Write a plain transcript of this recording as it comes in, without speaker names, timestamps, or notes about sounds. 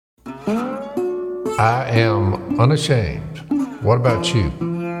I am unashamed. What about you?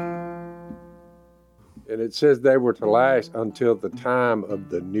 And it says they were to last until the time of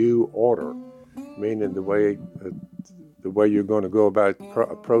the new order, meaning the way you're going to go about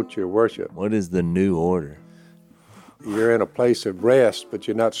approach your worship. What is the new order? You're in a place of rest, but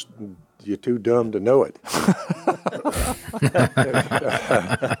you're too dumb to know it.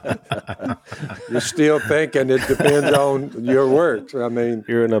 You're still thinking it depends on your works. I mean,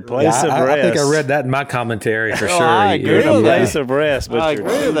 you're in a place of rest. I think I read that in my commentary for sure. I agree You're in a place of rest, but I you're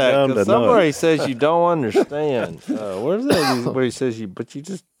agree with that. dumb to know Somebody it. says you don't understand. Where's that? Where he says but you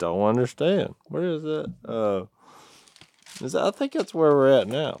just don't understand. Where is that? I think that's where we're at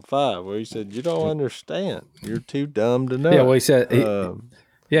now. 5, where he said you don't understand. You're too dumb to know. Yeah, well, he said.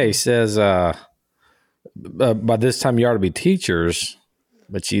 He says, by this time you ought to be teachers,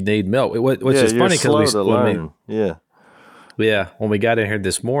 but you need milk. Which is funny because when we got in here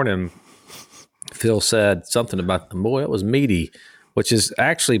this morning, Phil said something about boy, it was meaty, which is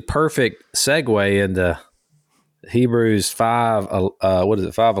actually perfect segue into Hebrews 5.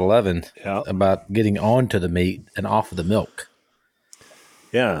 5:11 about getting onto the meat and off of the milk.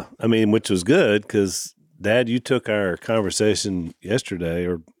 Yeah, I mean, which was good because Dad, you took our conversation yesterday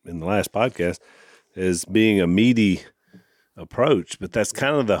or in the last podcast as being a meaty approach, but that's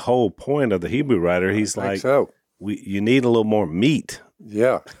kind of the whole point of the Hebrew writer. He's like, you need a little more meat.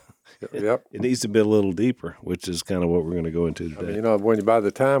 Yeah. Yep. It needs to be a little deeper, which is kind of what we're going to go into today. I mean, by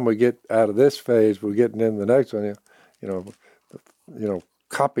the time we get out of this phase, we're getting into the next one.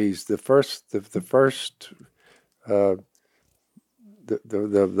 Copies. The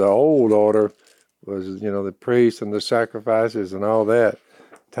old order was, the priests and the sacrifices and all that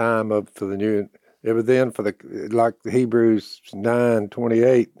time for the new. It was then for like the Hebrews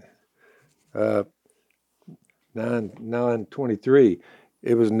 9:28, 9:23.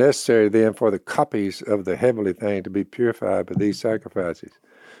 It was necessary then for the copies of the heavenly thing to be purified by these sacrifices,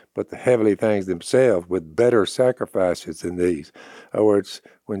 but the heavenly things themselves with better sacrifices than these. In other words,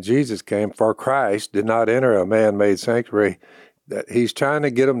 when Jesus came, for Christ did not enter a man-made sanctuary. That he's trying to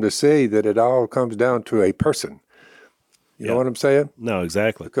get them to see that it all comes down to a person. You know what I'm saying? No,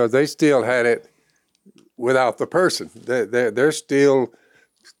 exactly. Because they still had it without the person. They're still,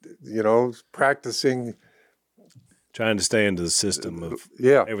 practicing. Trying to stay into the system of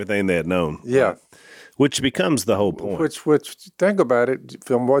everything they had known. Yeah. Right? Which becomes the whole point. Which think about it,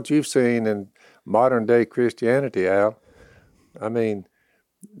 from what you've seen in modern day Christianity, Al. I mean,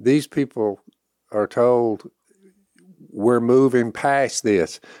 these people are told we're moving past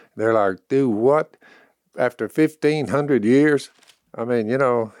this. They're like, dude, what? After 1,500 years? I mean,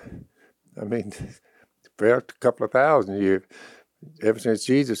 for a couple of thousand years, ever since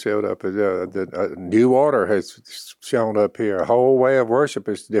Jesus showed up, the new order has shown up here. A whole way of worship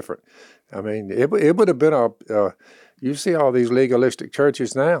is different. I mean, it would have been you see all these legalistic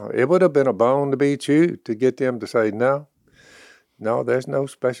churches now. It would have been a bone to be chewed to get them to say, no, there's no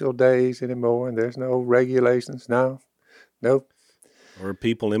special days anymore, and there's no regulations. Nope. Or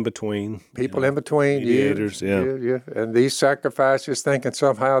people in between. In between. Mediators, yeah. And these sacrifices, thinking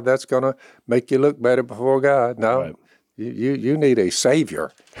somehow that's going to make you look better before God. No. Right. You need a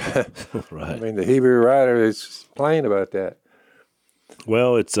savior. Right. I mean, the Hebrew writer is plain about that.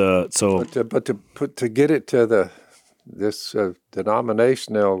 Well, it's so. But to get it to this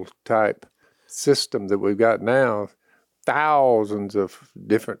denominational type system that we've got now, thousands of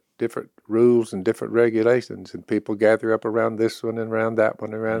different rules and different regulations, and people gather up around this one and around that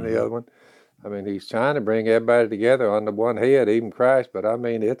one and around the other one. I mean, he's trying to bring everybody together under one head, even Christ. But I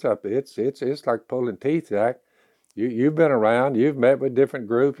mean, it's like pulling teeth, Zach. You've been around, you've met with different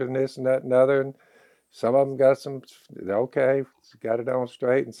groups and this and that and other, and some of them got got it on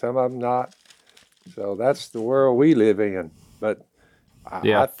straight, and some of them not. So that's the world we live in. But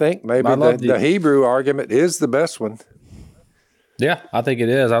I think maybe the Hebrew argument is the best one. Yeah, I think it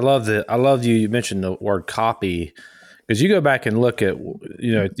is. I love you mentioned the word copy, because you go back and look at,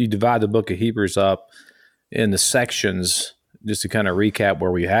 you divide the book of Hebrews up in the sections, just to kind of recap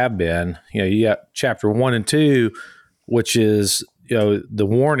where we have been. You got chapter 1 and 2, which is, the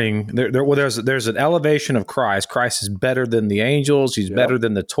warning. There's an elevation of Christ. Christ is better than the angels. He's better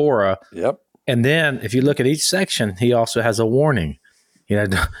than the Torah. Yep. And then if you look at each section, he also has a warning.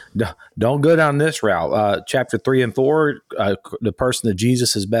 Don't go down this route. Chapter 3 and 4, the person of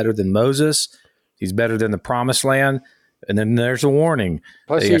Jesus is better than Moses. He's better than the promised land. And then there's a warning.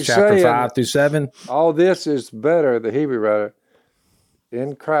 Plus, chapter 5 through 7. All this is better, the Hebrew writer,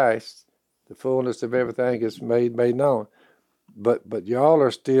 in Christ, the fullness of everything is made known. But y'all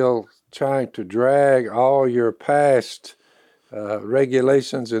are still trying to drag all your past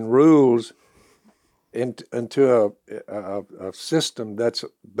regulations and rules into a system that's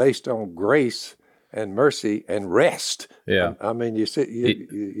based on grace and mercy and rest. Yeah. I mean, you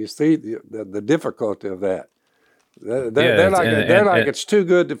see the difficulty of that. They're Yeah, like and it's too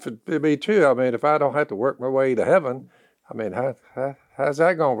good to be true. I mean, if I don't have to work my way to heaven, I mean, how's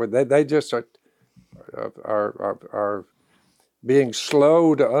that going to work? They just are being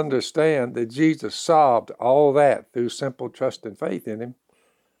slow to understand that Jesus solved all that through simple trust and faith in Him,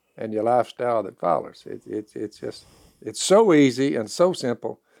 and your lifestyle that follows. It's so easy and so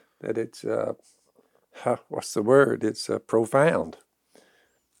simple that it's what's the word? It's profound.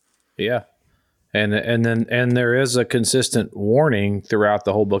 Yeah. And there is a consistent warning throughout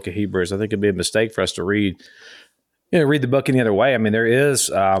the whole book of Hebrews. I think it'd be a mistake for us to read the book any other way. I mean, there is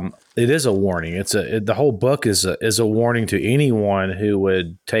it is a warning. The whole book is a warning to anyone who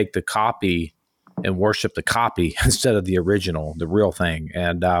would take the copy and worship the copy instead of the original, the real thing.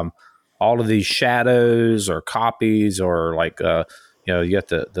 And all of these shadows or copies, or like you got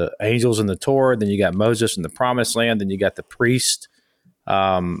the angels in the Torah, then you got Moses in the Promised Land, then you got the priest.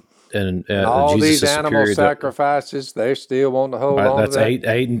 And all Jesus these animal sacrifices, they still want to hold on that's to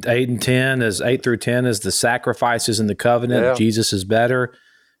that. 8 and 10 is 8 through 10 is the sacrifices in the covenant. Yeah. Jesus is better.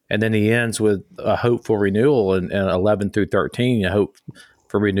 And then he ends with a hope for renewal and 11 through 13, a hope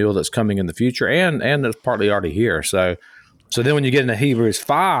for renewal that's coming in the future and it's partly already here. So then when you get into Hebrews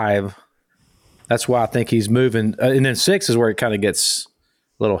 5, that's why I think he's moving. And then 6 is where it kind of gets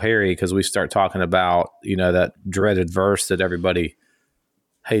a little hairy, because we start talking about, that dreaded verse that everybody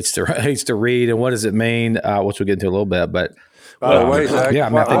hates to read, and what does it mean? Which we'll get into a little bit. But by the way,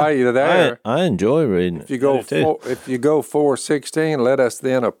 Zach, while you're there, I enjoy reading. If you go 4:16, let us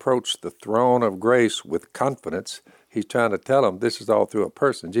then approach the throne of grace with confidence. He's trying to tell them this is all through a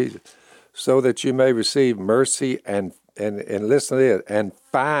person, Jesus, so that you may receive mercy and listen to it, and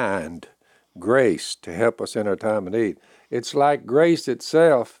find grace to help us in our time of need. It's like grace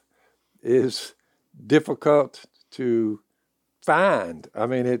itself is difficult to find. I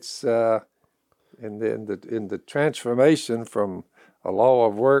mean, it's in the transformation from a law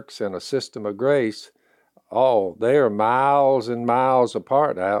of works and a system of grace. They are miles and miles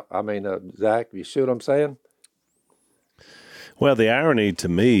apart. I mean, Zach, you see what I'm saying? Well, the irony to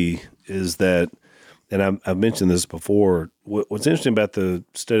me is that, and I've mentioned this before, what's interesting about the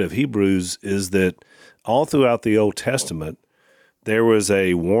study of Hebrews is that all throughout the Old Testament, there was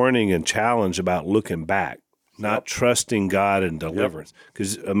a warning and challenge about looking back, not trusting God and deliverance.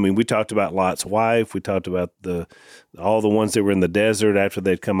 Because, we talked about Lot's wife. We talked about all the ones that were in the desert after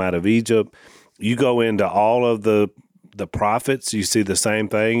they'd come out of Egypt. You go into all of the prophets, you see the same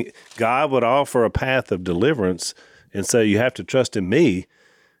thing. God would offer a path of deliverance and say, you have to trust in me.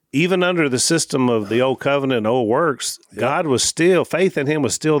 Even under the system of the old covenant and old works, God was still, faith in him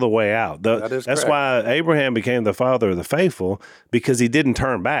was still the way out. That's why Abraham became the father of the faithful, because he didn't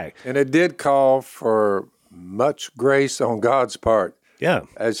turn back. And it did call for much grace on God's part. Yeah.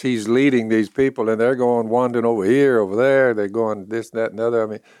 As he's leading these people, and they're going wandering over here, over there, they're going this, that, and the other. I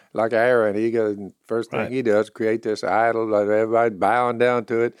mean, like Aaron, first thing he does, create this idol, like everybody bowing down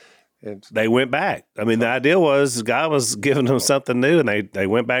to it. And they went back. The idea was God was giving them something new, and they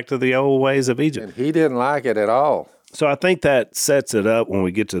went back to the old ways of Egypt. And he didn't like it at all. So I think that sets it up when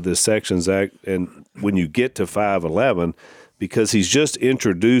we get to this section, Zach, and when you get to 5:11, because he's just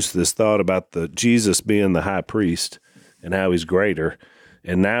introduced this thought about the Jesus being the high priest and how he's greater,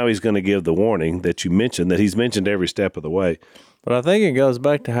 and now he's going to give the warning that you mentioned, that he's mentioned every step of the way. But I think it goes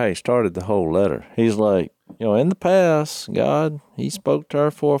back to how he started the whole letter. He's like, in the past, God, he spoke to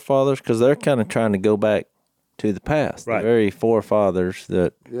our forefathers, because they're kind of trying to go back to the past, the very forefathers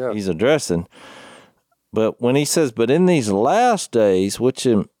that he's addressing. But when he says, but in these last days, which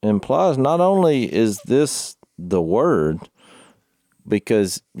implies not only is this the word,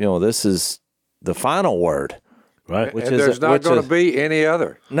 because, this is the final word. Right. And there's not going to be any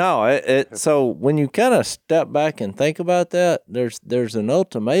other. No. So when you kind of step back and think about that, there's an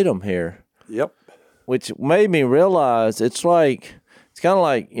ultimatum here. Yep. Which made me realize it's kind of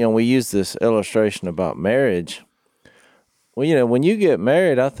like, we use this illustration about marriage. Well, when you get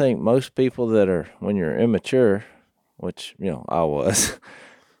married, I think most people when you're immature, which, I was,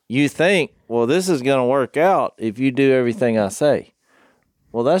 you think, well, this is going to work out if you do everything I say.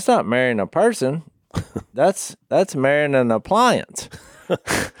 Well, that's not marrying a person. That's marrying an appliance.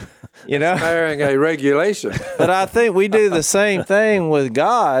 Marrying a regulation. But I think we do the same thing with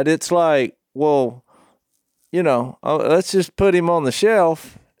God. It's like, well, let's just put him on the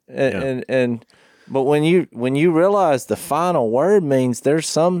shelf, but when you realize the final word means there's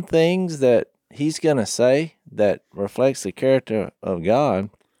some things that he's going to say that reflects the character of God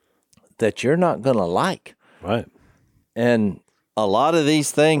that you're not going to like. Right. And a lot of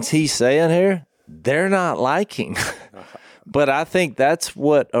these things he's saying here, they're not liking. But I think that's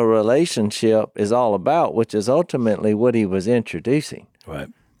what a relationship is all about, which is ultimately what he was introducing. Right.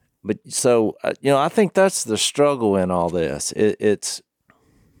 But so, I think that's the struggle in all this. It's,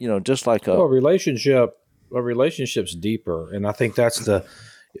 just like a relationship's deeper. And I think that's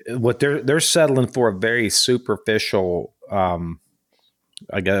what they're settling for, a very superficial,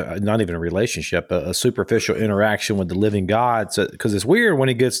 I guess not even a relationship, a superficial interaction with the living God. So, because it's weird when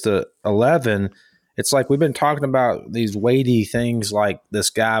he gets to 11, it's like we've been talking about these weighty things like this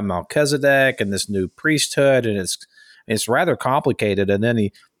guy Melchizedek and this new priesthood, and it's rather complicated, and then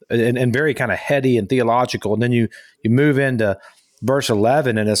and very kind of heady and theological, and then you move into verse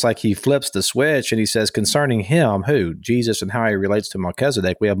 11, and it's like he flips the switch and he says, concerning him, who? Jesus, and how he relates to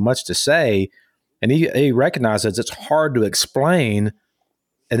Melchizedek, we have much to say, and he recognizes it's hard to explain.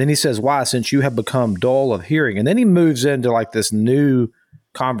 And then he says, why? Since you have become dull of hearing. And then he moves into like this new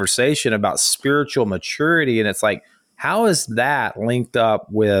conversation about spiritual maturity. And it's like, how is that linked up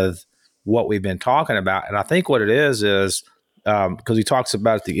with what we've been talking about? And I think what it is because he talks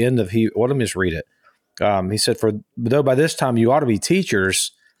about at the end of let me just read it. He said, for though by this time you ought to be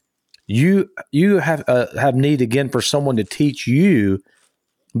teachers, you have need again for someone to teach you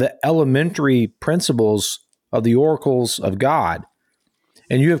the elementary principles of the oracles of God.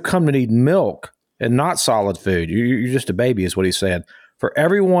 And you have come to need milk and not solid food. You're just a baby, is what he's saying. For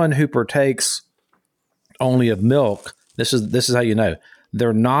everyone who partakes only of milk, this is how you know,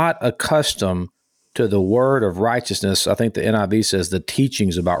 they're not accustomed to the word of righteousness. I think the NIV says the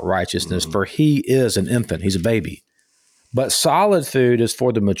teachings about righteousness, for he is an infant. He's a baby. But solid food is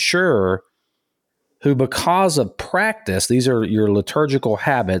for the mature, who because of practice, these are your liturgical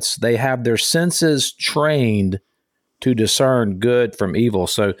habits, they have their senses trained to discern good from evil.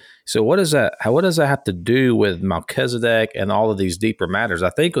 So what does that have to do with Melchizedek and all of these deeper matters?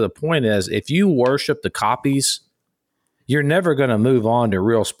 I think the point is, if you worship the copies, you're never going to move on to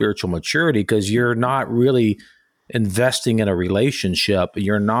real spiritual maturity, because you're not really investing in a relationship.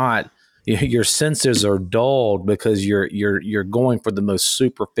 Your senses are dulled because you're going for the most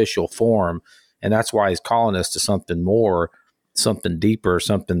superficial form. And that's why he's calling us to something more, something deeper,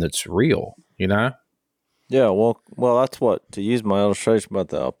 something that's real, Yeah, well, that's what, to use my illustration about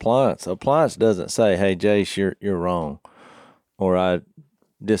the appliance. The appliance doesn't say, "Hey, Jase, you're wrong," or "I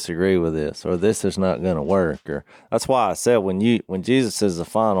disagree with this," or "This is not going to work." Or that's why I said when Jesus is the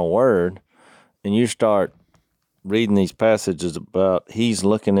final word, and you start reading these passages about he's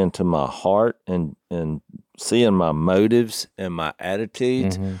looking into my heart and seeing my motives and my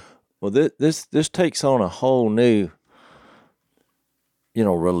attitudes. Mm-hmm. Well, this takes on a whole new,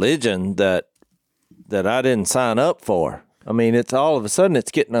 religion that I didn't sign up for. I mean, it's all of a sudden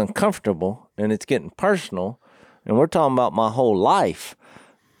it's getting uncomfortable and it's getting personal, and we're talking about my whole life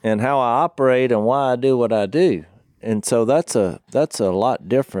and how I operate and why I do what I do. And so that's a lot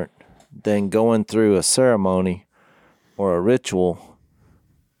different than going through a ceremony or a ritual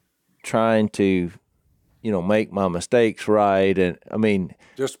trying to, make my mistakes right. And I mean,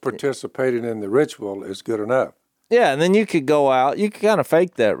 just participating in the ritual is good enough. Yeah, and then you could go out. You could kind of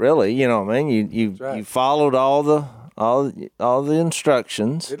fake that, really. You know what I mean? You followed all the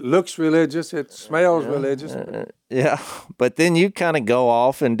instructions. It looks religious. It smells religious. Yeah, but then you kind of go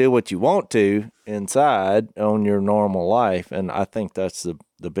off and do what you want to inside on your normal life, and I think that's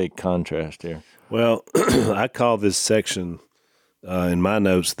the big contrast here. Well, I call this section in my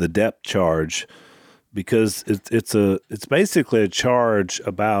notes the depth charge, because it's basically a charge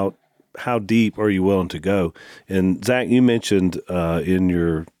about how deep are you willing to go? And Zach, you mentioned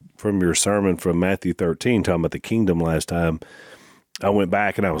from your sermon from Matthew 13, talking about the kingdom last time. I went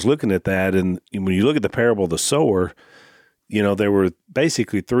back and I was looking at that, and when you look at the parable of the sower, there were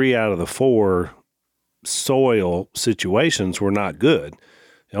basically 3 out of the 4 soil situations were not good.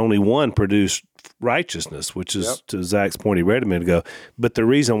 Only one produced righteousness, which is to Zach's point he read a minute ago. But the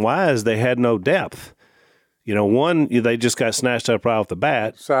reason why is they had no depth. One, they just got snatched up right off the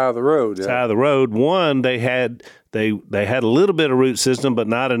bat. Side of the road. Yeah. Side of the road. One, they had a little bit of root system, but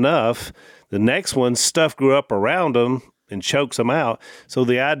not enough. The next one, stuff grew up around them and chokes them out. So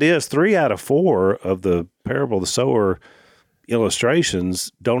the idea is 3 out of 4 of the parable of the sower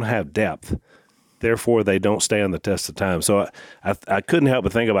illustrations don't have depth. Therefore, they don't stand the test of time. So I couldn't help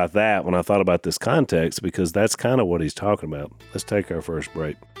but think about that when I thought about this context, because that's kind of what he's talking about. Let's take our first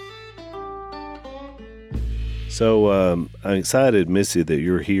break. So I'm excited, Missy, that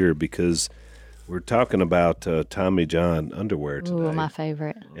you're here, because we're talking about Tommy John underwear today. Ooh, my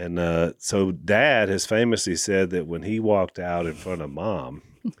favorite. And so Dad has famously said that when he walked out in front of Mom,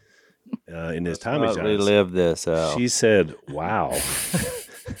 in his Tommy Johns. Relive this out. She said, "Wow."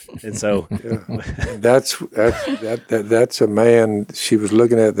 And so That's a man she was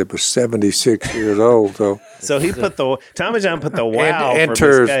looking at that was 76 years old. So he put Tommy John put the wow enters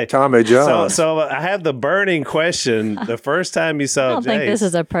for Miss Kay. Tommy John. So I have the burning question. The first time you saw I don't think this Jase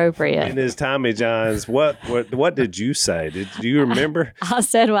is appropriate. in his Tommy Johns, what did you say? Do you remember?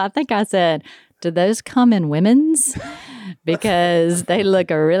 I think I said, do those come in women's? Because they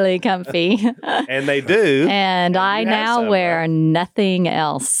look really comfy. And they do. And I you have now some, wear right? nothing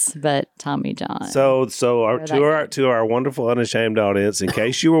else but Tommy John. So that to our wonderful unashamed audience, in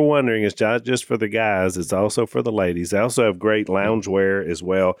case you were wondering, it's not just for the guys; it's also for the ladies. They also have great loungewear as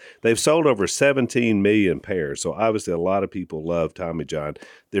well. They've sold over 17 million pairs, so obviously a lot of people love Tommy John.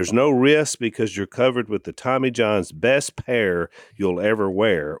 There's no risk because you're covered with the Tommy John's best pair you'll ever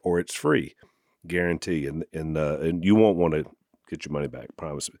wear, or it's free, guarantee. And you won't want to get your money back,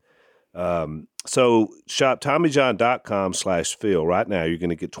 promise me. So shop TommyJohn.com/Phil right now. You're going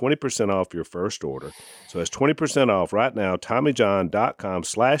to get 20% off your first order. So it's 20% off right now.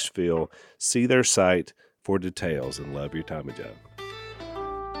 TommyJohn.com/Phil. See their site for details and love your Tommy John.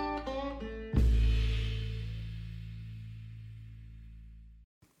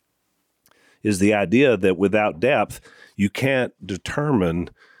 Is the idea that without depth, you can't determine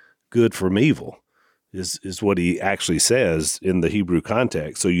good from evil. Is what he actually says in the Hebrew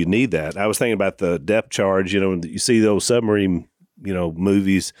context. So you need that. I was thinking about the depth charge. You see those submarine,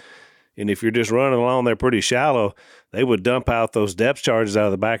 movies, and if you're just running along there pretty shallow, they would dump out those depth charges out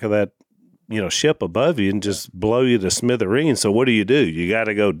of the back of that, ship above you and just blow you to smithereens. So what do? You got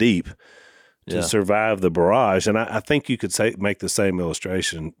to go deep to survive the barrage. And I think you could make the same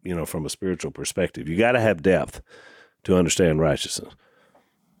illustration, from a spiritual perspective. You got to have depth to understand righteousness.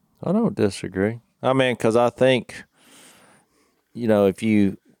 I don't disagree. I mean, because I think, if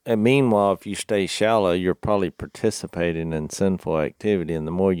you stay shallow, you're probably participating in sinful activity. And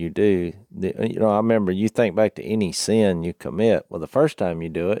the more you do, I remember you think back to any sin you commit. Well, the first time you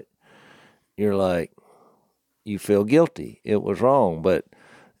do it, you're like, you feel guilty. It was wrong. But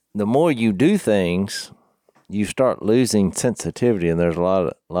the more you do things, you start losing sensitivity. And there's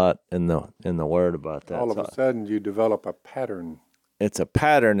a lot in the word about that. All of a sudden, you develop a pattern. It's a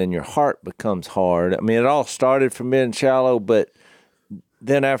pattern and your heart becomes hard. I mean, it all started from being shallow, but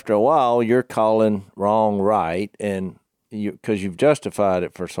then after a while, you're calling wrong right, and because you've justified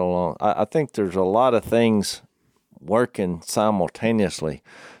it for so long. I think there's a lot of things working simultaneously.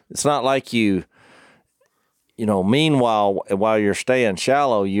 It's not like meanwhile, while you're staying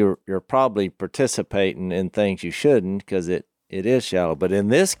shallow, you're probably participating in things you shouldn't because it is shallow. But in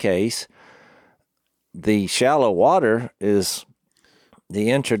this case, the shallow water is the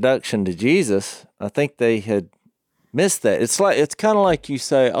introduction to Jesus. I think they had missed that. It's kind of like you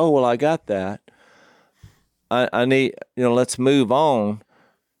say, "Oh, well, I got that. I need, let's move on."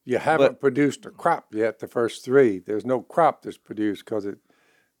 You haven't produced a crop yet. The first three, there's no crop that's produced because the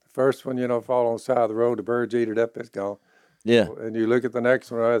first one, fall on the side of the road, the birds eat it up, it's gone. Yeah. And you look at the next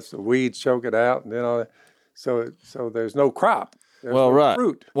one, it's the weeds choke it out, and then all that. So there's no crop. There's no right.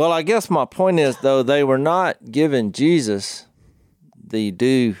 fruit. Well, I guess my point is though they were not giving Jesus the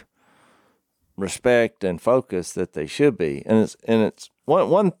due respect and focus that they should be. And it's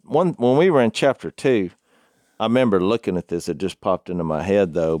one when we were in chapter 2, I remember looking at this, it just popped into my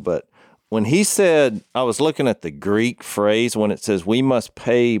head though, but when he said, I was looking at the Greek phrase when it says we must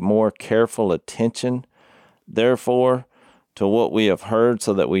pay more careful attention, therefore, to what we have heard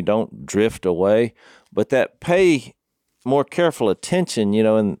so that we don't drift away. But that pay more careful attention,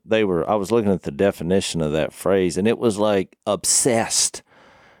 and I was looking at the definition of that phrase, and it was like obsessed.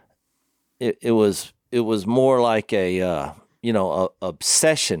 It was more like a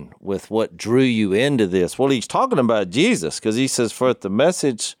obsession with what drew you into this. Well, he's talking about Jesus because he says, for the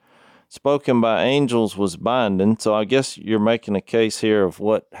message spoken by angels was binding. So I guess you're making a case here of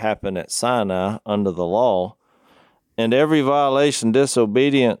what happened at Sinai under the law, and every violation,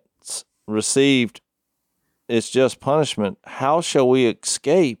 disobedience received it's just punishment. How shall we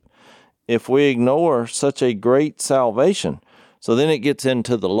escape if we ignore such a great salvation? So then it gets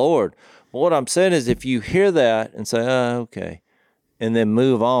into the Lord. But what I'm saying is if you hear that and say, okay, and then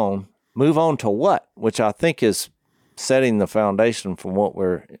move on to what? Which I think is setting the foundation from what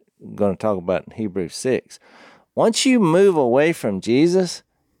we're going to talk about in Hebrews 6. Once you move away from Jesus,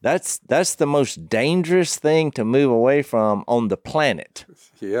 that's the most dangerous thing to move away from on the planet.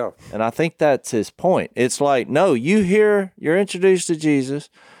 Yeah. And I think that's his point. It's like, no, you're introduced to Jesus,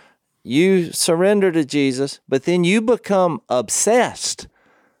 you surrender to Jesus, but then you become obsessed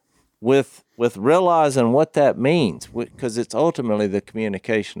with with realizing what that means, because it's ultimately the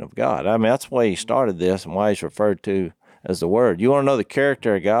communication of God. I mean, that's why he started this and why he's referred to as the Word. You want to know the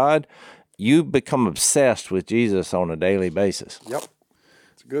character of God? You become obsessed with Jesus on a daily basis. Yep.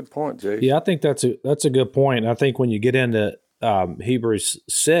 It's a good point, Jay. Yeah, I think that's a good point. I think when you get into Hebrews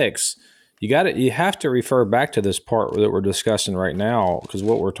 6, you have to refer back to this part that we're discussing right now, because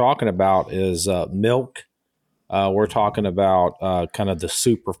what we're talking about is milk. We're talking about kind of the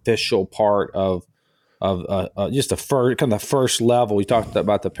superficial part of just the first level. We talked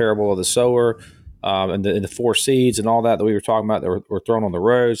about the parable of the sower and the 4 seeds and all that we were talking about that were thrown on the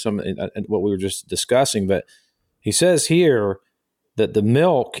road. And what we were just discussing. But he says here that the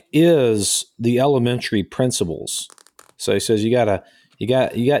milk is the elementary principles. So he says you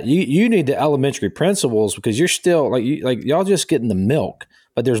need the elementary principles, because you're still like y'all just getting the milk.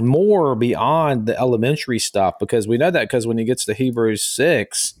 But there's more beyond the elementary stuff, because we know that because when he gets to Hebrews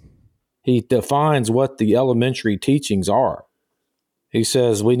 6, he defines what the elementary teachings are. He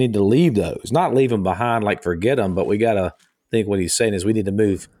says we need to leave those, not leave them behind, like forget them, but we got to think what he's saying is we need to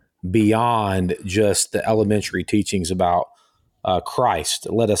move beyond just the elementary teachings about Christ.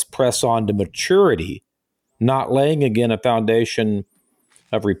 Let us press on to maturity, not laying again a foundation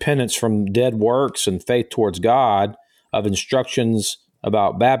of repentance from dead works and faith towards God, of instructions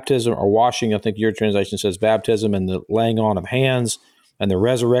about baptism or washing. I think your translation says baptism, and the laying on of hands, and the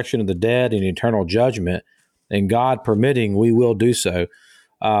resurrection of the dead and eternal judgment. And God permitting, we will do so.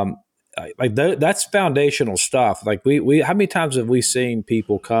 That's foundational stuff. Like we how many times have we seen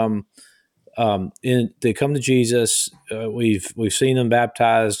people come they come to Jesus? We've seen them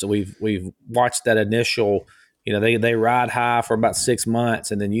baptized. We've watched that initial. They ride high for about 6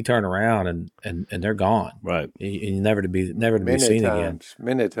 months, and then you turn around and they're gone. Right. And never to be seen again.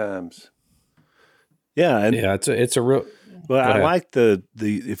 Many times. Yeah. And it's a real. Well, I like the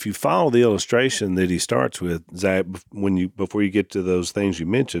if you follow the illustration that he starts with, Zach, before you get to those things you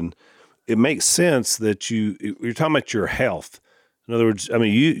mentioned, it makes sense that you're talking about your health. In other words, I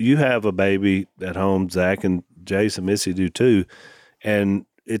mean, you have a baby at home, Zach, and Jase and Missy do too, and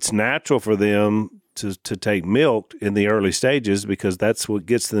it's natural for them to take milk in the early stages, because that's what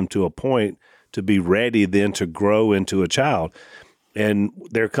gets them to a point to be ready then to grow into a child. And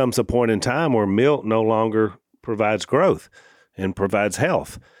there comes a point in time where milk no longer provides growth and provides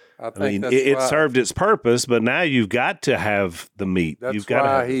health. I mean, it served its purpose, but now you've got to have the meat. That's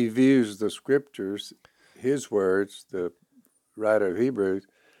why he views the scriptures, his words, the writer of Hebrews,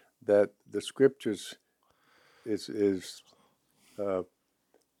 that the scriptures is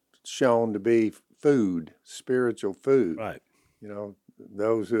shown to be food, spiritual food. Right.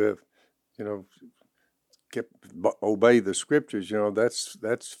 Those who have, obey the scriptures,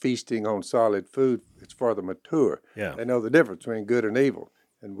 that's feasting on solid food. It's for the mature. Yeah. They know the difference between good and evil.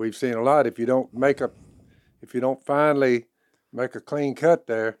 And we've seen a lot. If you don't finally make a clean cut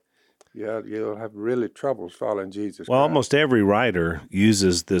there, you'll have really troubles following Jesus Well, Christ. almost every writer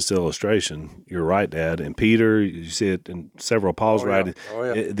uses this illustration. You're right, Dad. And Peter, you see it in several Paul's writings.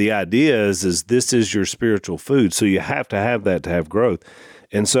 Oh, yeah. The idea is this is your spiritual food, so you have to have that to have growth.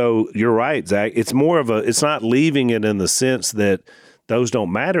 And so you're right, Zach. It's more of it's not leaving it in the sense that those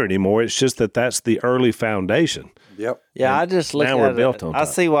don't matter anymore. It's just that that's the early foundation. Yep. Yeah, I just look now at we're it. built on I top.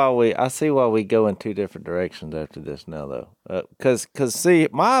 see why we go in two different directions after this now, though. Because see,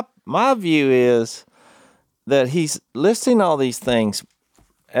 my view is that he's listing all these things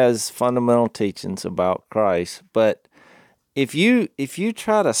as fundamental teachings about Christ, but if you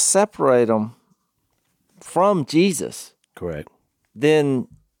try to separate them from Jesus, Correct. then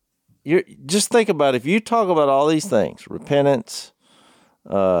you just think about if you talk about all these things: repentance,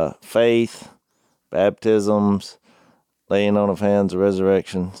 faith, baptisms, laying on of hands,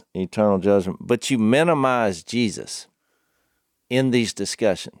 resurrection, eternal judgment, but you minimize Jesus in these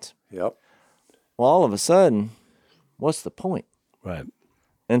discussions. Yep. Well, all of a sudden, what's the point? Right.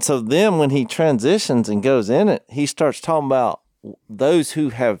 And so then when he transitions and goes in it, he starts talking about those who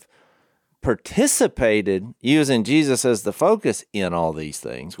have participated using Jesus as the focus in all these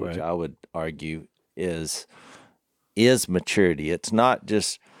things, which Right. I would argue is maturity. It's not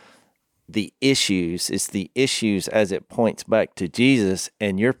just the issues, it's the issues as it points back to Jesus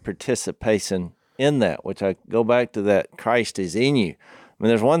and your participation in that, which I go back to that Christ is in you. I mean,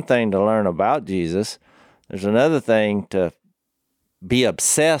 there's one thing to learn about Jesus. There's another thing to be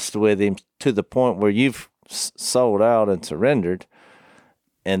obsessed with him to the point where you've sold out and surrendered,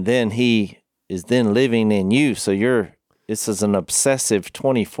 and then he is then living in you. So this is an obsessive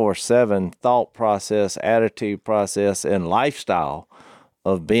 24/7 thought process, attitude process, and lifestyle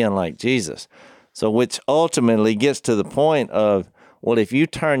of being like Jesus. So which ultimately gets to the point of Well, if you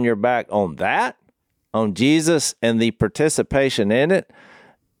turn your back on that, on Jesus and the participation in it,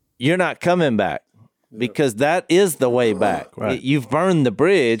 you're not coming back because that is the way back. Right. You've burned the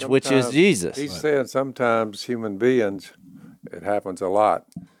bridge, which is Sometimes- Jesus. He's saying sometimes human beings, it happens a lot.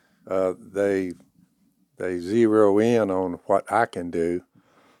 They zero in on what I can do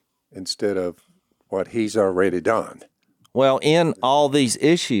instead of what he's already done. Well, in all these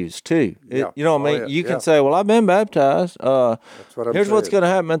issues too, Yeah. you know what I Oh, mean. yeah, You can yeah. say, "Well, I've been baptized. That's what I'm Here's what's saying. going to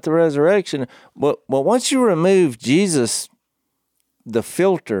happen at the resurrection." Well, once you remove Jesus, the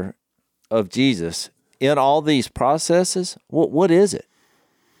filter of Jesus in all these processes, what is it?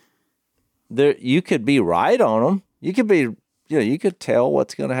 There, you could be right on them. You could be, you could tell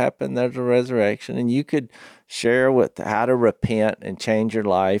what's going to happen. There's a resurrection, and you could share with how to repent and change your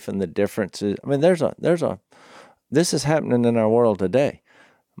life and the differences. I mean, this is happening in our world today.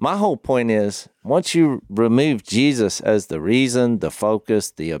 My whole point is, once you remove Jesus as the reason, the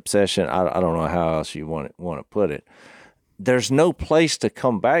focus, the obsession, I don't know how else you want to put it, there's no place to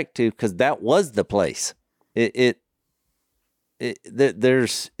come back to because that was the place. It's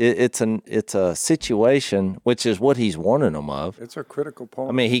a situation, which is what he's warning them of. It's a critical point.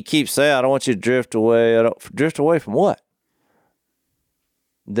 I mean, he keeps saying, "I don't want you to drift away." Drift away from what?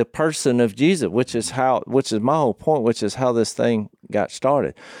 The person of Jesus, which is my whole point, which is how this thing got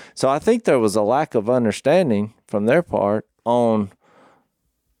started. So I think there was a lack of understanding from their part on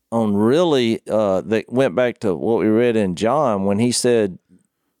really, that went back to what we read in John when he said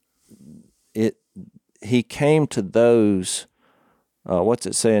he came to those, what's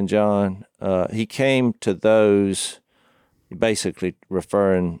it say in John? He came to those, basically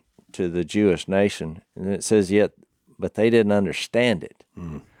referring to the Jewish nation. And it says, but they didn't understand it.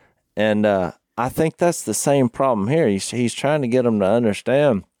 Mm. And I think that's the same problem here. He's trying to get them to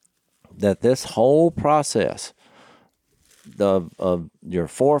understand that this whole process of your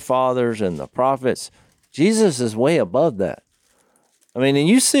forefathers and the prophets, Jesus is way above that. I mean, and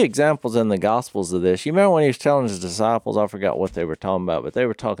you see examples in the Gospels of this. You remember when he was telling his disciples, I forgot what they were talking about, but they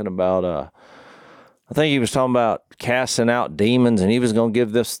were talking about, I think he was talking about casting out demons, and he was going to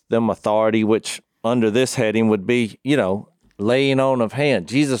give them authority, which under this heading would be, laying on of hands.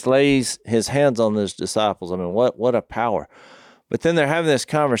 Jesus lays his hands on his disciples. I mean, what a power. But then they're having this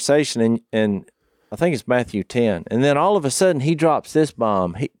conversation, and I think it's Matthew 10. And then all of a sudden, he drops this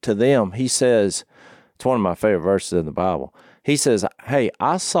bomb to them. He says, it's one of my favorite verses in the Bible. He says, "Hey,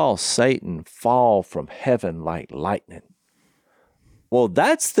 I saw Satan fall from heaven like lightning." Well,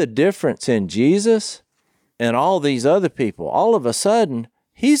 that's the difference in Jesus and all these other people. All of a sudden,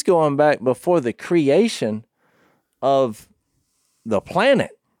 he's going back before the creation of the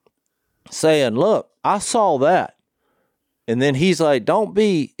planet, saying, "Look, I saw that." And then he's like, "Don't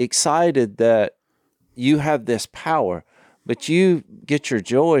be excited that you have this power, but you get your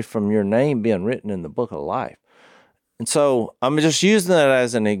joy from your name being written in the book of life." And so I'm just using that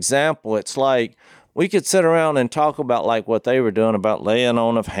as an example. It's like we could sit around and talk about like what they were doing about laying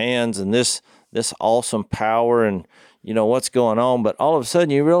on of hands and this awesome power and, what's going on. But all of a sudden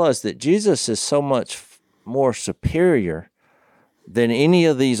you realize that Jesus is so much more superior than any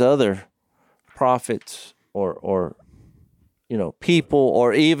of these other prophets or people,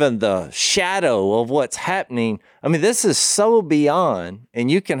 or even the shadow of what's happening. I mean, this is so beyond,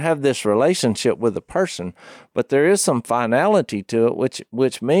 and you can have this relationship with a person, but there is some finality to it,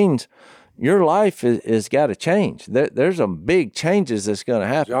 which means your life is got to change. There's some big changes that's going to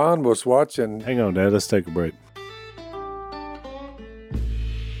happen. John was watching. Hang on, Dad. Let's take a break.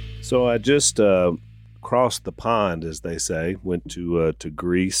 So I just crossed the pond, as they say, went to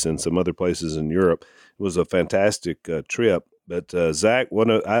Greece and some other places in Europe. It was a fantastic trip. But Zach,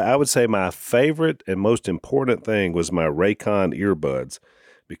 I would say my favorite and most important thing was my Raycon earbuds,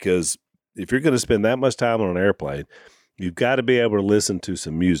 because if you're going to spend that much time on an airplane, you've got to be able to listen to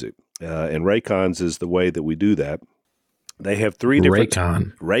some music. And Raycons is the way that we do that. They have three different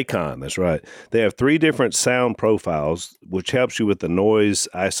Raycon, that's right. They have three different sound profiles, which helps you with the noise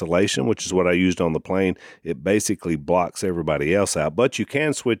isolation, which is what I used on the plane. It basically blocks everybody else out, but you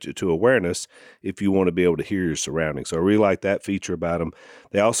can switch it to awareness if you want to be able to hear your surroundings. So I really like that feature about them.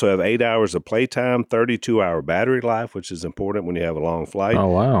 They also have 8 hours of playtime, 32-hour battery life, which is important when you have a long flight. Oh,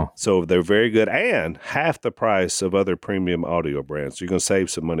 wow. So they're very good, and half the price of other premium audio brands. So you're going to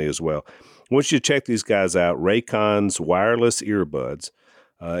save some money as well. Once you check these guys out, Raycon's wireless earbuds,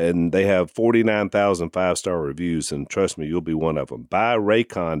 and they have 49,000 5-star reviews, and trust me, you'll be one of them.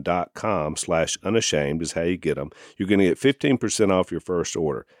 BuyRaycon.com/unashamed is how you get them. You're going to get 15% off your first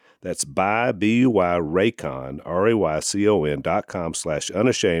order. That's Raycon,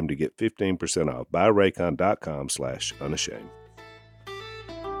 RAYCON.com/unashamed to get 15% off. BuyRaycon.com/unashamed.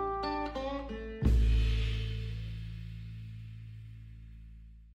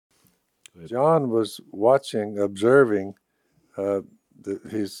 John was observing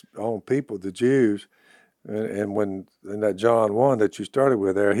his own people, the Jews, and when in that John 1 that you started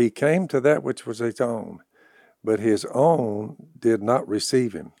with there, he came to that which was his own, but his own did not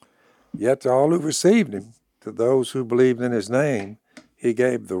receive him. Yet to all who received him, to those who believed in his name, he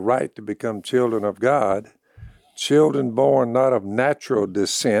gave the right to become children of God, children born not of natural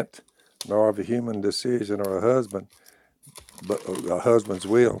descent, nor of a human decision or a husband's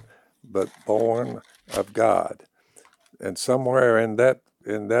will, but born of God. And somewhere in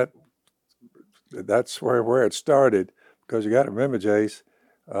that's where it started, because you got to remember, Jase,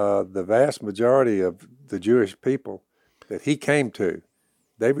 the vast majority of the Jewish people that he came to,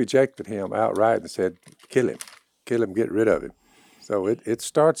 they rejected him outright and said, kill him, get rid of him. So it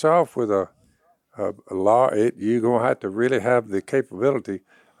starts off with a law. You're going to have to really have the capability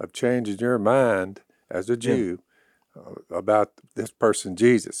of changing your mind as a Jew about this person,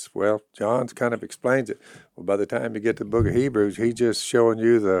 Jesus. Well, John's kind of explains it. Well, by the time you get to the book of Hebrews, he's just showing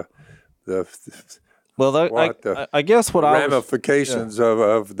you the I guess what ramifications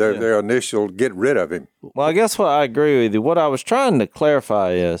of their initial get rid of him. Well, I guess what I agree with you. What I was trying to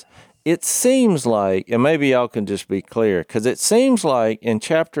clarify is, it seems like, and maybe y'all can just be clear, because it seems like in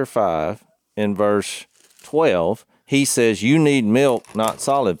chapter 5, in verse 12, he says you need milk, not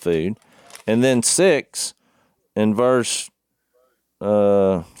solid food. And then 6, in verse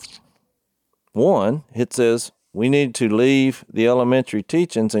 1, it says we need to leave the elementary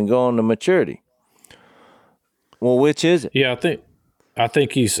teachings and go on to maturity. Well, which is it? Yeah, I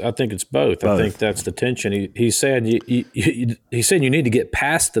think it's both. I think that's the tension. He said he said you need to get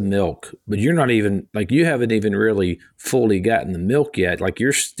past the milk, but you're not even, like, you haven't even really fully gotten the milk yet. Like,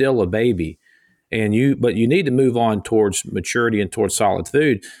 you're still a baby, but you need to move on towards maturity and towards solid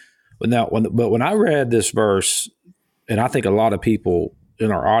food. But when I read this verse, and I think a lot of people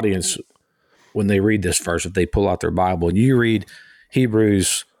in our audience, when they read this verse, if they pull out their Bible and you read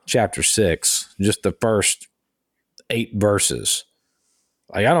Hebrews chapter 6, just the first 8 verses.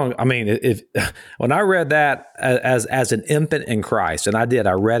 Like, when I read that as an infant in Christ, and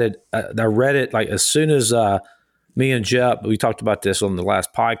I read it like as soon as me and Jep, we talked about this on the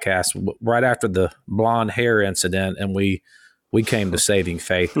last podcast, right after the blonde hair incident, and we came to saving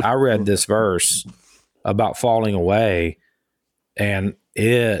faith. I read this verse about falling away, and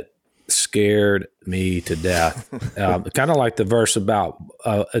it scared me to death. Kind of like the verse about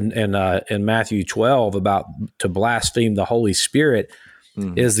in Matthew 12 about to blaspheme the Holy Spirit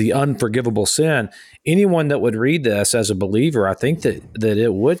is the unforgivable sin. Anyone that would read this as a believer, I think that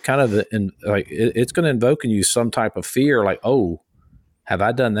it would kind of it's going to invoke in you some type of fear, like, oh, have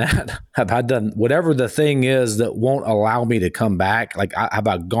I done that? Have I done whatever the thing is that won't allow me to come back? Like, have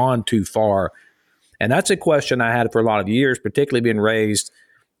I gone too far? And that's a question I had for a lot of years, particularly being raised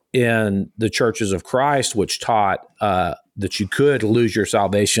in the churches of Christ, which taught that you could lose your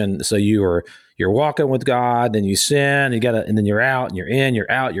salvation. So you're walking with God, then you sin, and then you're out, and you're in,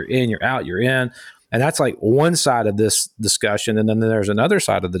 you're out, you're in, you're out, you're in. And that's like one side of this discussion. And then there's another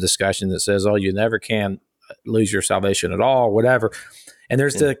side of the discussion that says, oh, you never can lose your salvation at all, whatever. And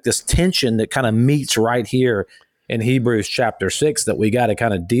there's this tension that kind of meets right here in Hebrews chapter 6 that we got to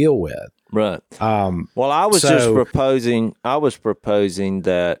kind of deal with. Right. Well, I was proposing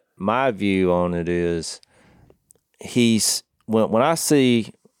that my view on it is when I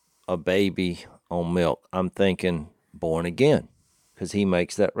see a baby on milk, I'm thinking born again, because he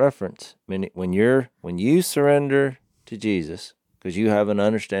makes that reference. I mean, when you surrender to Jesus, because you have an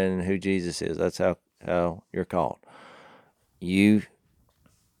understanding of who Jesus is, that's how you're called. You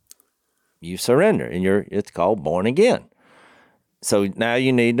surrender, and it's called born again. So now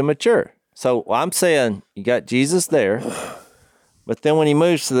you need to mature. So I'm saying you got Jesus there, but then when he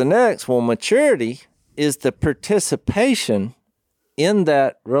moves to the next, maturity is the participation in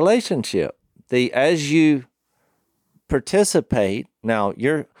that relationship. As you participate, now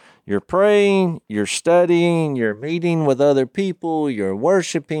you're praying, you're studying, you're meeting with other people, you're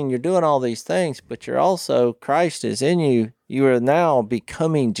worshiping, you're doing all these things, but you're also, Christ is in you. You are now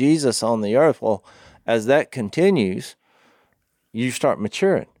becoming Jesus on the earth. Well, as that continues, you start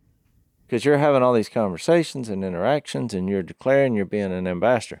maturing, because you're having all these conversations and interactions, and you're declaring you're being an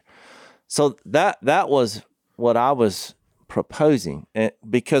ambassador. So that was what I was proposing,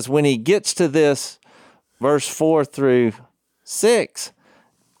 because when he gets to this verse 4 through 6,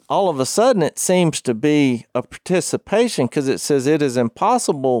 all of a sudden it seems to be a participation, because it says it is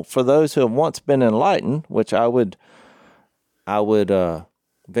impossible for those who have once been enlightened, which I would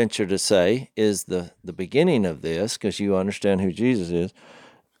venture to say is the beginning of this, because you understand who Jesus is.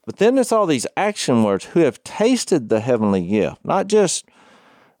 But then there's all these action words, who have tasted the heavenly gift, not just,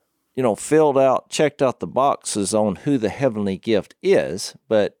 checked out the boxes on who the heavenly gift is,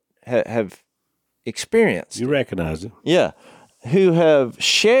 but have experienced. You recognize it. Yeah. Who have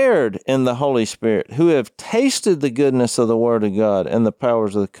shared in the Holy Spirit, who have tasted the goodness of the Word of God and the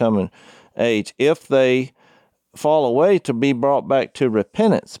powers of the coming age, if they fall away, to be brought back to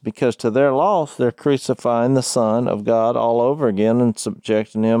repentance, because to their loss, they're crucifying the Son of God all over again and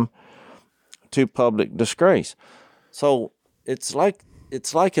subjecting him to public disgrace. So it's like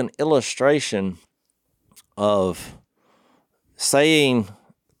an illustration of saying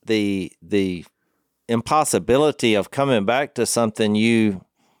the impossibility of coming back to something you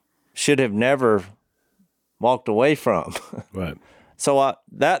should have never walked away from. Right. So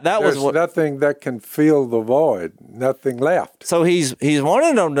that There's was what. nothing that can fill the void. Nothing left. So he's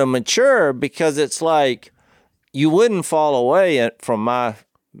wanting them to mature, because it's like you wouldn't fall away from my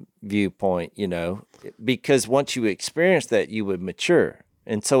viewpoint, because once you experience that, you would mature.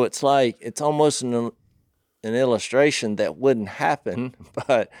 And so it's like, it's almost an illustration that wouldn't happen,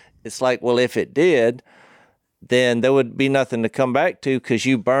 but it's like, well, if it did, then there would be nothing to come back to, because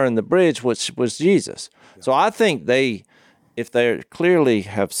you burned the bridge, which was Jesus. Yeah. So I think if they clearly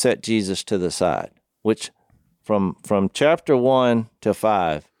have set Jesus to the side, which from chapter 1 to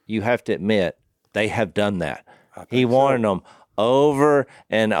 5, you have to admit they have done that. He warned them over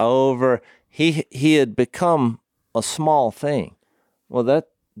and over. He had become a small thing. Well,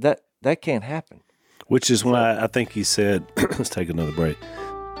 that can't happen. Which is why I think he said, let's take another break.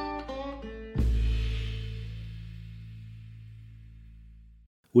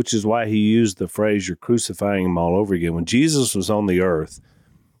 Which is why he used the phrase, you're crucifying him all over again. When Jesus was on the earth,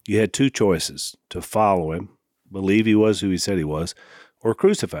 you had two choices: to follow him, believe he was who he said he was, or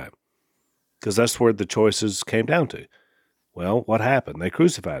crucify him. Because that's where the choices came down to. Well, what happened? They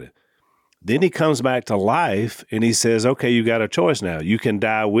crucified him. Then he comes back to life and he says, okay, you got a choice now. You can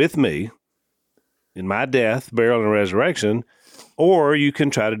die with me in my death, burial, and resurrection, or you can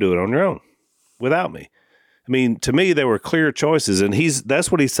try to do it on your own without me. I mean, to me, there were clear choices, and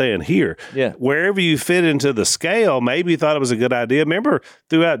that's what he's saying here. Yeah. Wherever you fit into the scale, maybe you thought it was a good idea. Remember,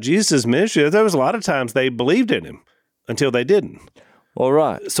 throughout Jesus' ministry, there was a lot of times they believed in him until they didn't. Well,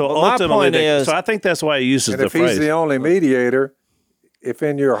 right. So well, ultimately, so I think that's why he uses the phrase. If he's the only mediator, if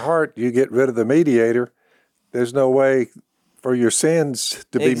in your heart you get rid of the mediator, there's no way for your sins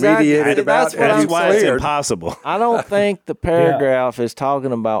to be mediated about. That's why it's impossible. I don't think the paragraph is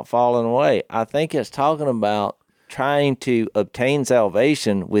talking about falling away. I think it's talking about trying to obtain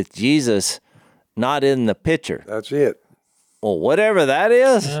salvation with Jesus not in the picture. That's it. Well, whatever that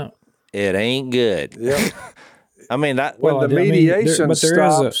is, it ain't good. Yeah. I mean, when the mediation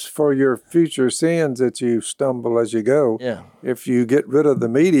stops for your future sins that you stumble as you go, if you get rid of the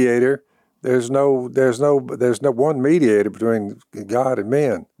mediator, there's no one mediator between God and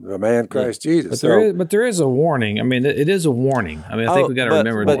men, the man Christ Jesus. But there is a warning. I mean, it is a warning. I mean, I think we got to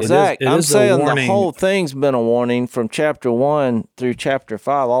remember. But Zach, I'm saying the whole thing's been a warning from chapter 1 through chapter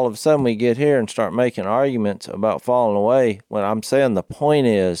 5. All of a sudden, we get here and start making arguments about falling away. When I'm saying the point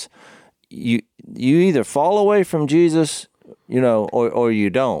is, you either fall away from Jesus, or you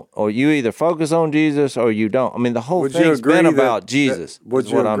don't, or you either focus on Jesus or you don't. I mean, the whole thing's been about Jesus. Would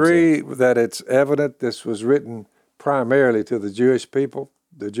you agree that it's evident this was written primarily to the Jewish people,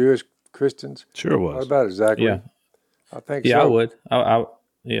 the Jewish Christians? Sure was. What about it, Zachary? Yeah. I think so. Yeah, I would.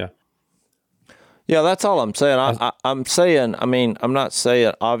 Yeah. Yeah, that's all I'm saying. I'm saying, I mean, I'm not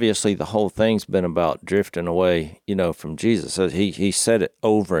saying, obviously, the whole thing's been about drifting away, from Jesus. He said it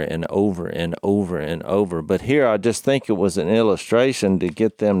over and over and over and over. But here, I just think it was an illustration to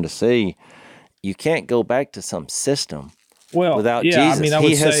get them to see you can't go back to some system without Jesus. I mean,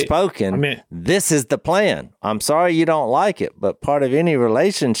 he has spoken. This is the plan. I'm sorry you don't like it, but part of any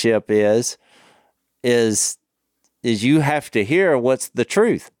relationship is you have to hear what's the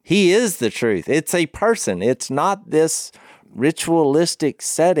truth. He is the truth. It's a person. It's not this ritualistic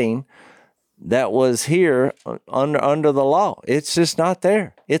setting that was here under the law. It's just not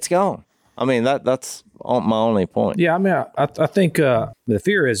there. It's gone. I mean, that's my only point. Yeah, I mean, I think the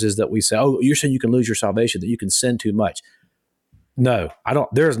fear is that we say, oh, you're saying you can lose your salvation, that you can sin too much. No, I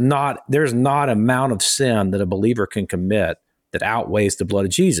don't. There's not amount of sin that a believer can commit that outweighs the blood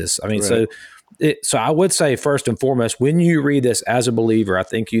of Jesus. I mean, right. So I would say, first and foremost, when you read this as a believer, I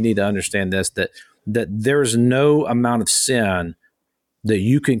think you need to understand this, that there's no amount of sin that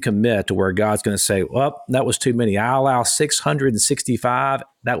you can commit to where God's going to say, well, that was too many. I allow 665.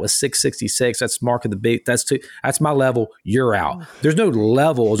 That was 666. That's mark of the beast. That's my level. You're out. There's no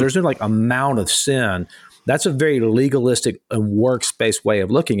levels. There's no amount of sin. That's a very legalistic and works-based way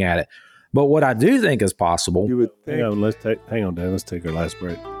of looking at it. But what I do think is possible. You would think. Hang on, Dan. Let's take our last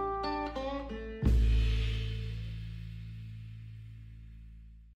break.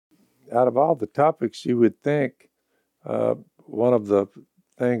 out of all the topics, you would think one of the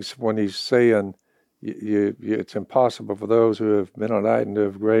things when he's saying it's impossible for those who have been enlightened to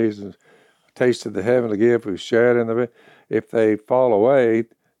have raised and tasted the heavenly gift, who shared in the, if they fall away,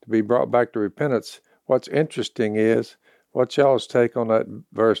 to be brought back to repentance. What's interesting is what y'all's take on that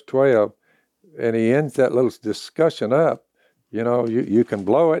verse 12, and he ends that little discussion up. You can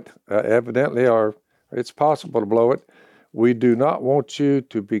blow it, evidently, or it's possible to blow it. We do not want you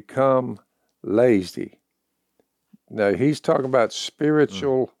to become lazy. Now, he's talking about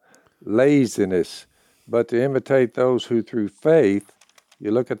spiritual laziness, but to imitate those who through faith,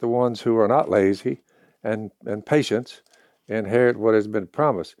 you look at the ones who are not lazy and patience, inherit what has been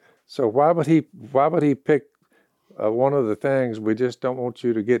promised. So why would he pick one of the things? We just don't want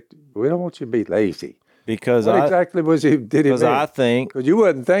you to we don't want you to be lazy. Because what exactly did he mean? Because I think... Because you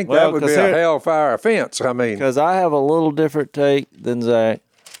wouldn't think that would be a hellfire offense. I mean... Because I have a little different take than Zach.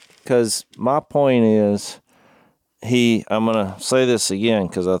 Because my point is, I'm going to say this again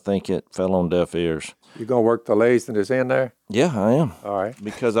because I think it fell on deaf ears. You going to work the laziness in there? Yeah, I am. All right.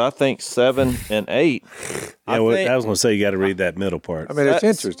 Because I think 7 and 8... I was going to say you got to read that middle part. I mean, it's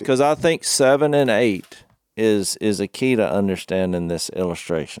interesting. Because I think 7 and 8... is a key to understanding this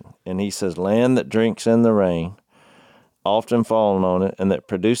illustration. And he says, land that drinks in the rain, often falling on it, and that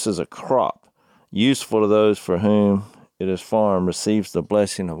produces a crop, useful to those for whom it is farmed, receives the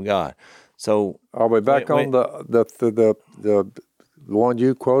blessing of God. So are we back on the one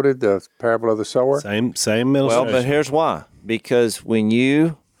you quoted, the parable of the sower? Same illustration. Well, but here's why. Because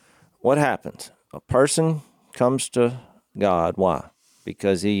what happens? A person comes to God. Why?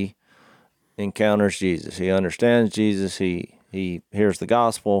 Because he encounters Jesus. He understands Jesus. He hears the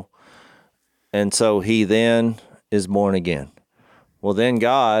gospel. And so he then is born again. Well, then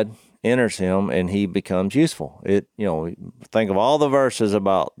God enters him and he becomes useful. Think of all the verses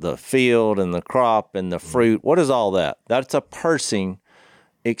about the field and the crop and the fruit. What is all that? That's a person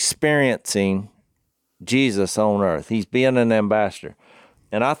experiencing Jesus on earth. He's being an ambassador.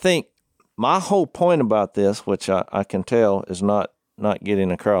 And I think my whole point about this, which I can tell is not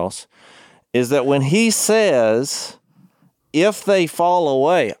getting across, is that when he says, if they fall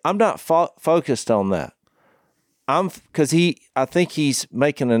away, I'm not focused on that. Because I think he's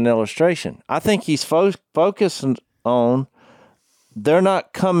making an illustration. I think he's focused on they're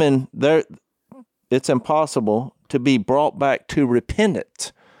not coming, it's impossible to be brought back to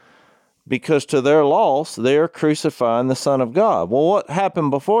repentance. Because to their loss, they're crucifying the Son of God. Well, what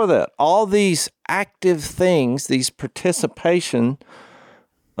happened before that? All these active things, these participation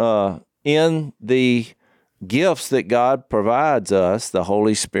in the gifts that God provides us, the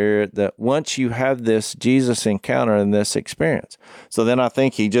Holy Spirit, that once you have this Jesus encounter and this experience. So then I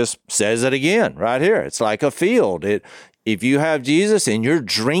think he just says it again right here. It's like a field. If you have Jesus and you're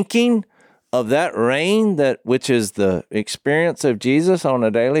drinking of that rain, which is the experience of Jesus on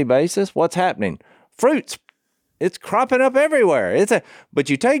a daily basis, what's happening? Fruits. It's cropping up everywhere. But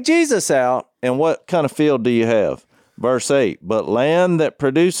you take Jesus out, and what kind of field do you have? Verse 8, but land that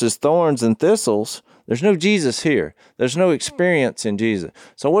produces thorns and thistles, there's no Jesus here. There's no experience in Jesus.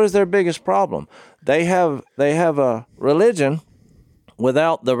 So what is their biggest problem? They have a religion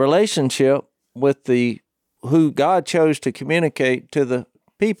without the relationship with who God chose to communicate to the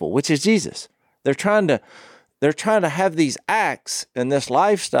people, which is Jesus. They're trying to have these acts and this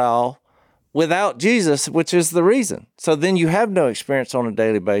lifestyle without Jesus, which is the reason. So then you have no experience on a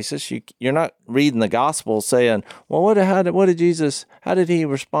daily basis. You're not reading the gospel saying, well, how did he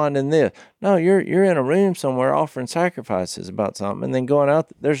respond in this? No, you're in a room somewhere offering sacrifices about something and then going out.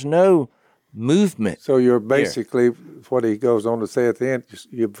 There's no movement. So you're basically, what he goes on to say at the end,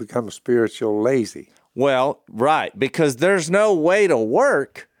 you become spiritual lazy. Well, right, because there's no way to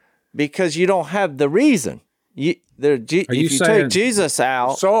work because you don't have the reason. If you take Jesus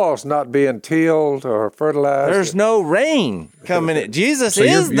out, soil's not being tilled or fertilized. There's no rain coming in. Jesus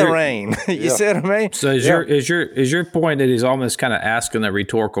is the rain. You see what I mean? So is your point that he's almost kind of asking a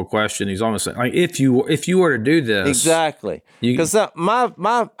rhetorical question? He's almost like, if you were to do this, exactly. Because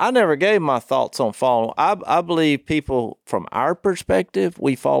I never gave my thoughts on falling. I believe people, from our perspective,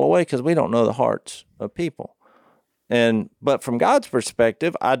 we fall away because we don't know the hearts of people. But from God's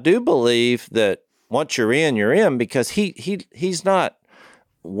perspective, I do believe that once you're in, because he's not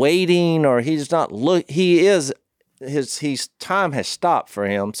waiting, or he's not his time has stopped for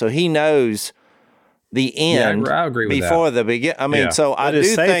him, so he knows the end. I agree with before the beginning. I mean, so I do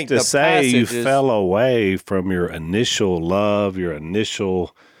think to say you fell away from your initial love, your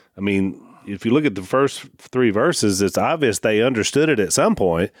initial. I mean, if you look at the first 3 verses, it's obvious they understood it at some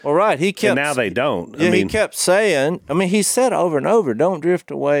point. Well, right. He kept, and now they don't. Yeah, he kept saying, he said over and over, don't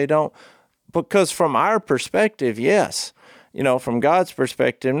drift away, because from our perspective, yes. From God's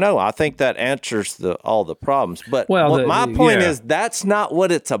perspective, no. I think that answers all the problems. But my point is that's not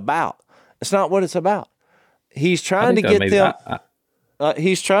what it's about. It's not what it's about. He's trying to get them.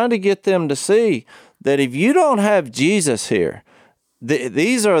 He's trying to get them to see that if you don't have Jesus here,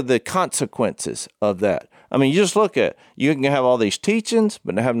 these are the consequences of that. You just look at, you can have all these teachings,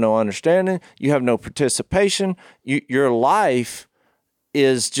 but have no understanding. You have no participation. Your life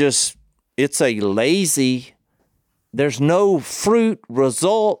is just, it's a lazy, there's no fruit,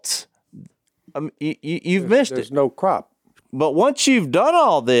 results. You've missed it. There's no crop. But once you've done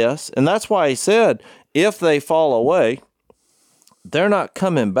all this, and that's why he said, if they fall away, they're not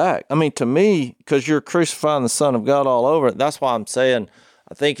coming back. To me, because you're crucifying the Son of God all over it, that's why I'm saying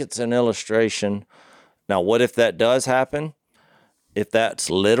I think it's an illustration. Now, what if that does happen? If that's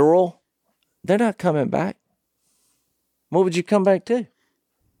literal, they're not coming back. What would you come back to?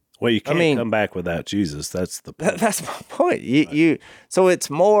 Well, you can't come back without Jesus. That's the point. That's my point. So it's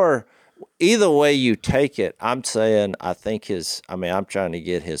more, either way you take it, I'm saying I think I'm trying to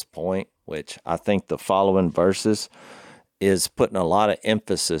get his point, which I think the following verses is putting a lot of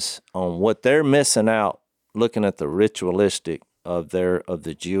emphasis on what they're missing out looking at the ritualistic of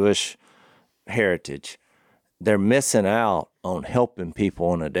the Jewish heritage. They're missing out on helping people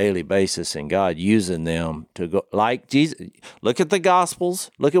on a daily basis and God using them to go like Jesus. Look at the Gospels,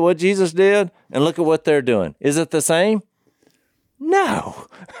 look at what Jesus did, and look at what they're doing. Is it the same? No.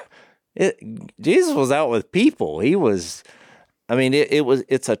 Jesus was out with people. He was,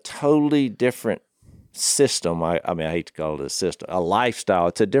 it's a totally different system. I hate to call it a system, a lifestyle.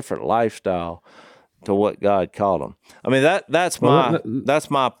 It's a different lifestyle to what God called them. That's my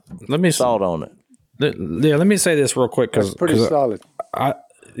thought on it. Let me say this real quick because pretty solid.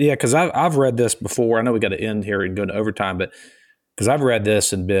 Because I've read this before. I know we got to end here and go into overtime, but because I've read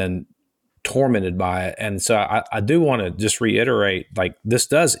this and been tormented by it, and so I do want to just reiterate, like, this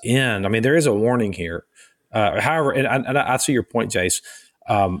does end. There is a warning here. However, and I see your point, Jase.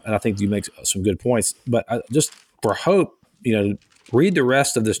 And I think you make some good points, but just for hope, read the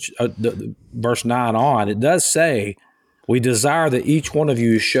rest of this, verse 9 on. It does say, we desire that each one of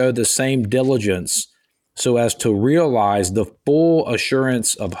you show the same diligence so as to realize the full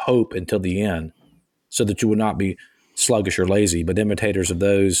assurance of hope until the end, so that you will not be sluggish or lazy, but imitators of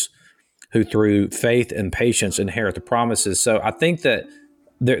those who through faith and patience inherit the promises. So I think that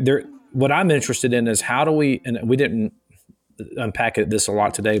what I'm interested in is how do we, and we didn't unpack this a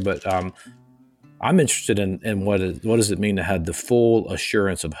lot today, but I'm interested in what does it mean to have the full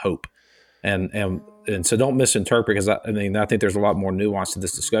assurance of hope, and so don't misinterpret, because I think there's a lot more nuance to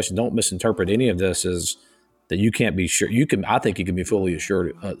this discussion. Don't misinterpret any of this as that you can't be sure. I think you can be fully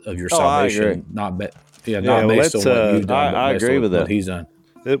assured of your salvation, not based on what you've done. I agree with that. What he's done.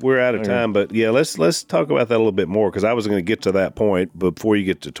 We're out of time, but let's talk about that a little bit more, because I was going to get to that point before you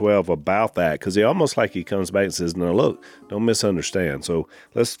get to 12 about that, because he comes back and says, no, look, don't misunderstand. So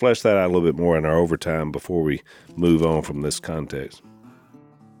let's flesh that out a little bit more in our overtime before we move on from this context.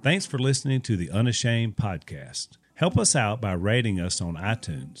 Thanks for listening to the Unashamed Podcast. Help us out by rating us on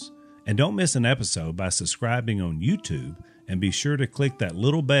iTunes. And don't miss an episode by subscribing on YouTube, and be sure to click that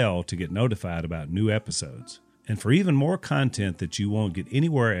little bell to get notified about new episodes. And for even more content that you won't get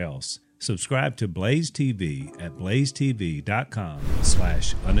anywhere else, subscribe to Blaze TV at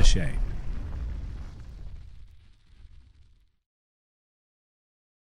blazetv.com/unashamed.